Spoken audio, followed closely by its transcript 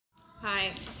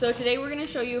Hi, so today we're going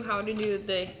to show you how to do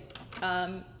the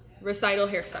recital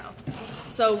hairstyle.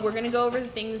 So we're going to go over the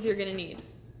things you're going to need.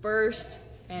 First,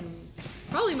 and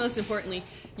probably most importantly,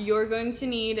 you're going to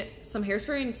need some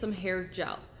hairspray and some hair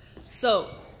gel.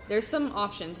 So there's some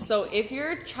options. So if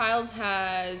your child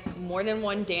has more than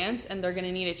one dance and they're going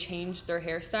to need to change their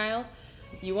hairstyle,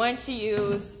 you want to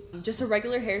use just a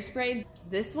regular hairspray.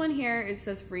 This one here, it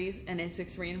says freeze and it's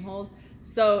extreme hold.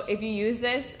 So if you use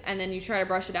this and then you try to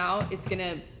brush it out, it's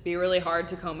gonna be really hard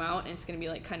to comb out and it's gonna be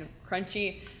like kind of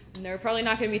crunchy and they're probably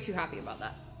not gonna be too happy about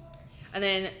that. And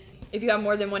then if you have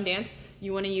more than one dance,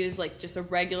 you wanna use like just a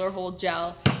regular hold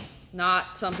gel,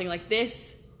 not something like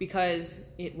this because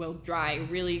it will dry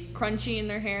really crunchy in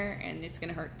their hair and it's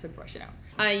gonna hurt to brush it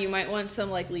out. You might want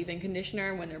some like leave-in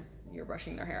conditioner when you're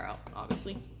brushing their hair out,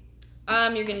 obviously.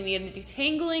 You're gonna need a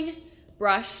detangling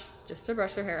brush just to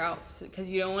brush their hair out because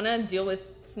you don't want to deal with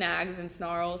snags and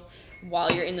snarls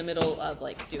while you're in the middle of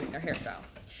like doing their hairstyle.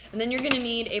 And then you're going to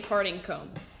need a parting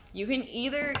comb. You can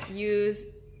either use,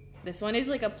 this one is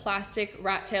like a plastic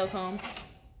rat tail comb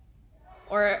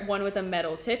or one with a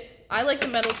metal tip. I like the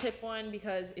metal tip one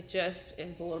because it just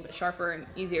is a little bit sharper and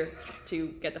easier to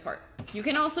get the part. You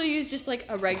can also use just like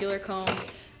a regular comb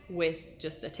with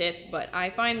just the tip, but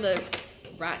I find the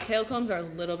rat tail combs are a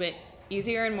little bit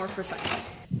easier and more precise.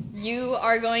 You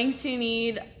are going to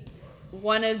need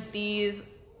one of these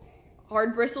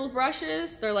hard bristle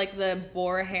brushes. They're like the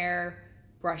boar hair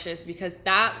brushes because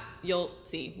that, you'll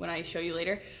see when I show you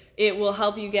later, it will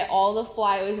help you get all the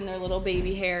flyaways and their little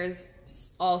baby hairs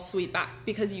all sweep back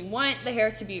because you want the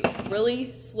hair to be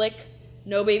really slick,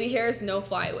 no baby hairs, no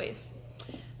flyaways.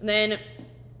 And then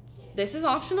this is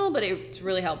optional, but it's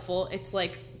really helpful. It's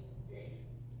like,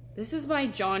 this is by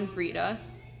John Frieda.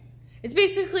 It's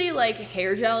basically like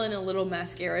hair gel in a little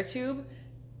mascara tube,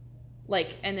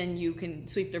 like, and then you can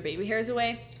sweep their baby hairs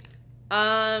away.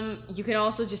 You can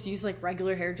also just use like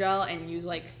regular hair gel and use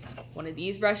like one of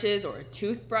these brushes or a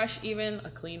toothbrush, even a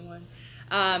clean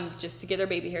one, just to get their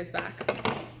baby hairs back.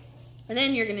 And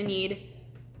then you're gonna need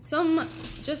some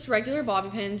just regular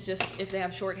bobby pins, just if they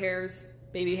have short hairs,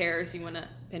 baby hairs, you wanna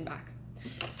pin back.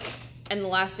 And the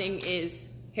last thing is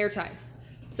hair ties.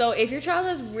 So if your child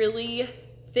has really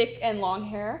thick and long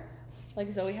hair, like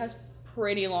Zoe has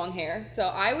pretty long hair, so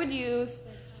I would use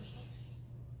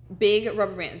big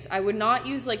rubber bands. I would not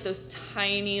use like those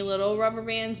tiny little rubber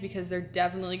bands because they're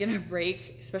definitely gonna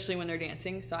break, especially when they're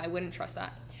dancing, so I wouldn't trust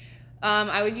that.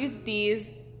 I would use these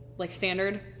like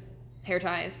standard hair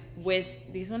ties with,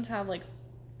 these ones have like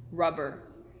rubber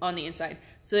on the inside,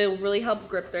 so it will really help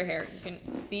grip their hair.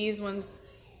 These ones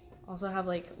also have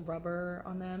like rubber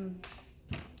on them.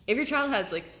 If your child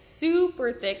has like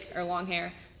super thick or long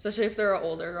hair, especially if they're an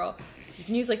older girl, you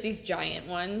can use like these giant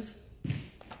ones.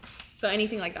 So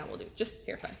anything like that will do, just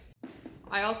hair ties.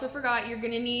 I also forgot, you're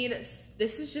gonna need,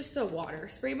 this is just a water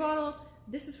spray bottle.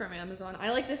 This is from Amazon.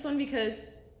 I like this one because,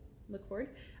 look forward,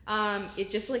 it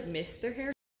just like mists their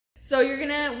hair. So you're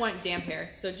gonna want damp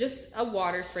hair. So just a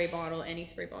water spray bottle, any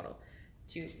spray bottle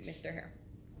to mist their hair.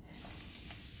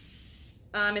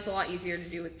 It's a lot easier to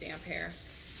do with damp hair.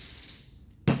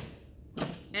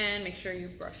 And make sure you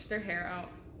brush their hair out.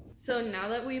 So now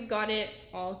that we've got it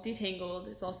all detangled,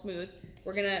 it's all smooth,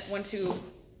 we're gonna want to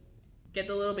get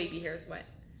the little baby hairs wet.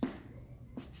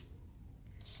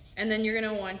 And then you're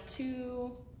gonna want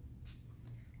to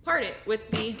part it with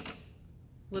the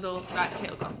little rat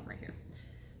tail comb right here.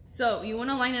 So you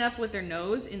wanna line it up with their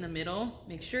nose in the middle.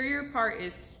 Make sure your part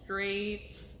is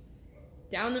straight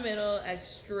down the middle, as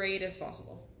straight as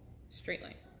possible. Straight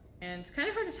line. And it's kind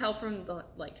of hard to tell from the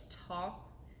like top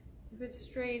if it's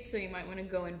straight, so you might want to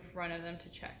go in front of them to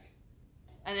check.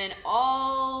 And then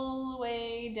all the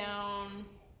way down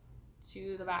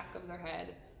to the back of their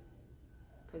head,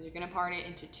 because you're going to part it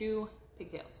into 2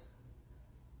 pigtails.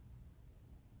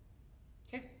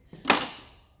 Okay.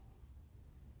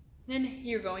 Then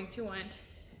you're going to want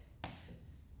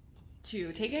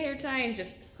to take a hair tie and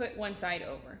just put one side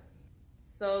over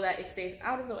so that it stays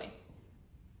out of the way.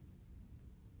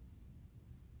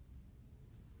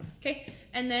 Okay,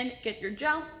 and then get your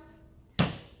gel,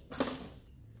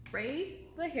 spray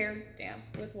the hair damp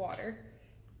with water,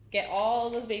 get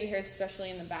all those baby hairs, especially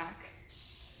in the back,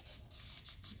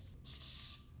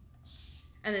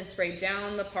 and then spray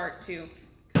down the part too,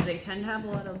 because they tend to have a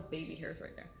lot of baby hairs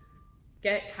right there.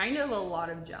 Get kind of a lot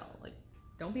of gel, like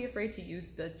don't be afraid to use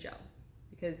the gel,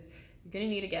 because you're gonna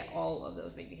need to get all of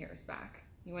those baby hairs back.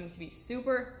 You want it to be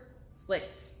super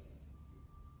slicked,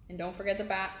 and don't forget the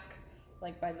back,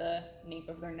 like by the nape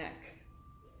of their neck.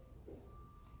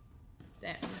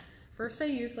 Then, first I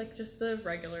use like just the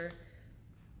regular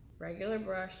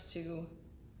brush to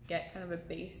get kind of a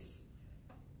base.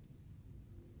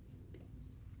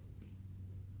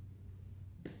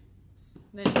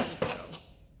 Then you can go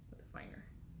with a finer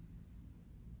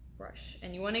brush.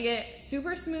 And you want to get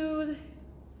super smooth.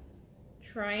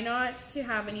 Try not to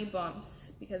have any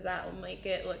bumps because that will make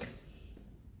it look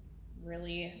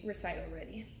really recital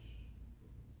ready.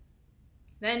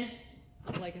 Then,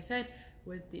 like I said,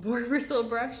 with the more bristle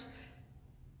brush,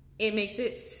 it makes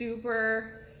it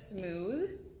super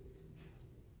smooth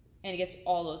and it gets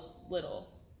all those little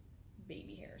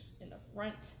baby hairs in the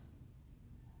front.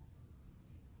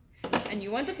 And you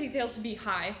want the pigtail to be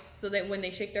high so that when they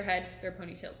shake their head, their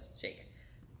ponytails shake.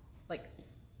 Like,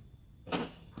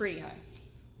 pretty high.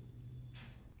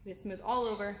 Get it smooth all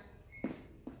over.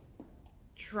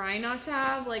 Try not to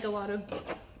have like a lot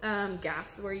of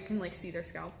gaps where you can like see their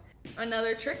scalp.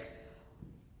 Another trick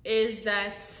is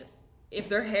that if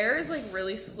their hair is like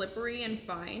really slippery and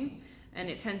fine and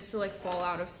it tends to like fall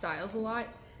out of styles a lot,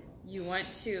 you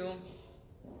want to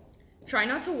try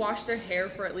not to wash their hair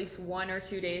for at least 1 or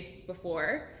 2 days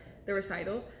before the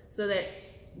recital so that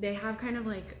they have kind of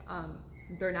like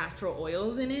their natural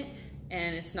oils in it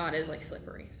and it's not as like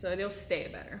slippery, so they'll stay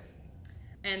better.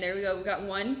 And there we go, we got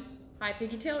one high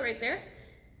pigtail right there.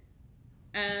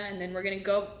 And then we're gonna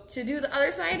go to do the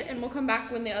other side and we'll come back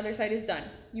when the other side is done.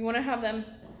 You wanna have them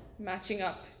matching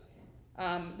up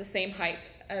the same height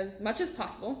as much as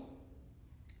possible.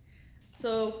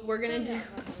 So we're gonna do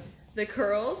the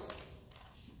curls,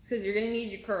 because you're gonna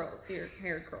need your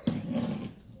hair curl.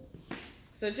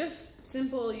 So just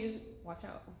simple, watch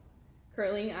out,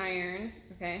 curling iron,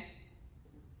 okay?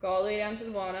 Go all the way down to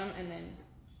the bottom and then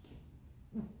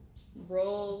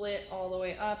roll it all the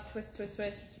way up, twist, twist,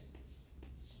 twist.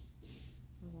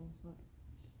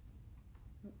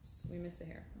 Oops, we missed a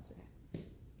hair. That's okay.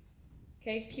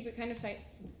 Okay, keep it kind of tight.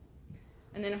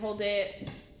 And then hold it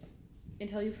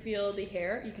until you feel the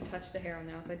hair. You can touch the hair on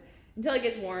the outside until it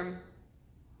gets warm.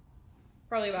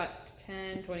 Probably about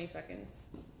 10, 20 seconds.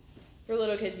 For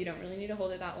little kids, you don't really need to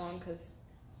hold it that long because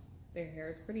their hair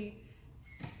is pretty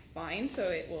fine, so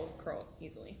it will curl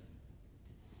easily.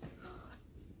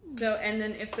 So, and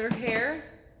then if their hair,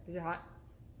 is it hot?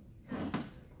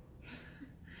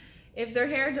 If their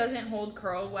hair doesn't hold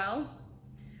curl well,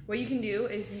 what you can do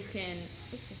is you can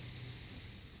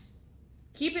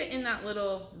keep it in that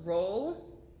little rolled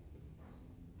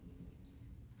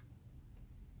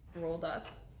up,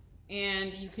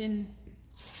 and you can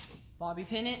bobby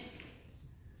pin it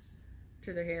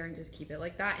to their hair and just keep it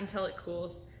like that until it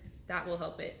cools. That will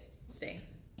help it stay.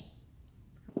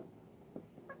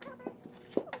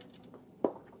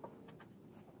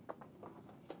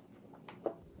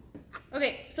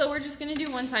 Okay, so we're just gonna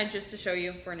do one side just to show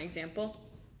you for an example.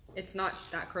 It's not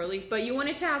that curly, but you want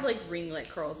it to have like ringlet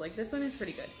curls. Like this one is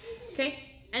pretty good, okay?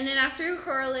 And then after you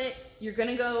curl it, you're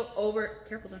gonna go over,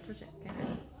 careful, don't touch it, okay?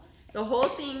 The whole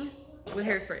thing with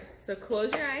hairspray. So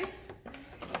close your eyes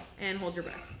and hold your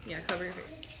breath. Yeah, cover your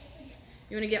face.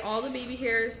 You wanna get all the baby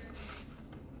hairs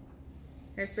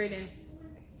hairsprayed in.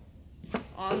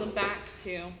 On the back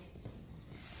too.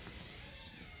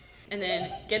 And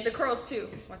then get the curls too.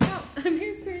 Watch out, I'm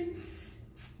hairsprayed.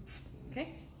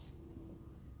 Okay?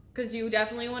 Because you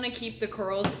definitely want to keep the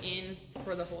curls in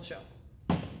for the whole show.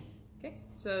 Okay,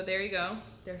 so there you go.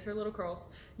 There's her little curls.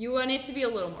 You want it to be a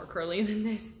little more curly than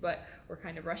this, but we're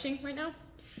kind of rushing right now.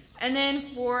 And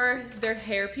then for their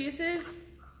hair pieces,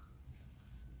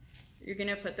 you're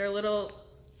gonna put their little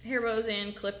hair bows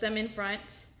in, clip them in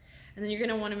front, and then you're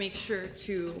gonna want to make sure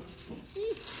to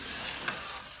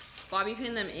bobby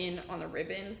pin them in on the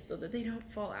ribbons so that they don't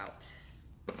fall out.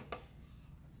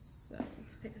 So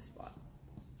let's pick a spot.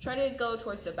 Try to go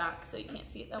towards the back so you can't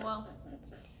see it that well.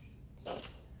 And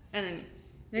then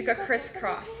make a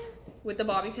crisscross. With the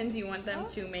bobby pins, you want them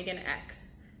to make an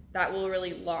X. That will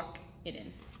really lock it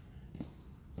in.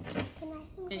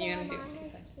 And you're gonna do it 2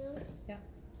 sides. Yeah.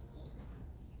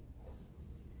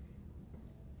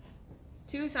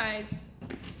 2 sides.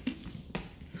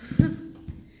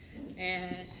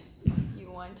 And you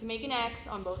want to make an X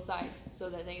on both sides so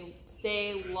that they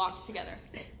stay locked together.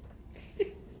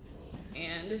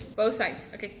 And both sides.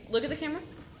 Okay, so look at the camera.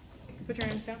 Put your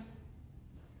hands down.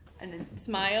 And then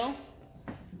smile.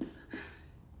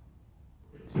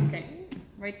 Okay,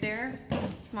 right there.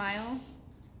 Smile.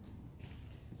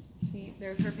 See,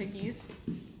 there's her piggies.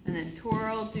 And then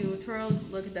twirl, do a twirl.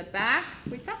 Look at the back.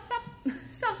 Wait, stop, stop,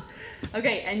 stop.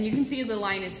 Okay, and you can see the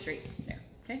line is straight there.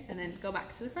 Okay, and then go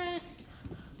back to the front.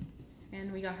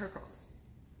 And we got her curls.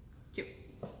 Cute.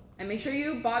 And make sure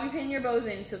you bobby pin your bows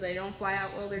in so they don't fly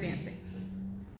out while they're dancing.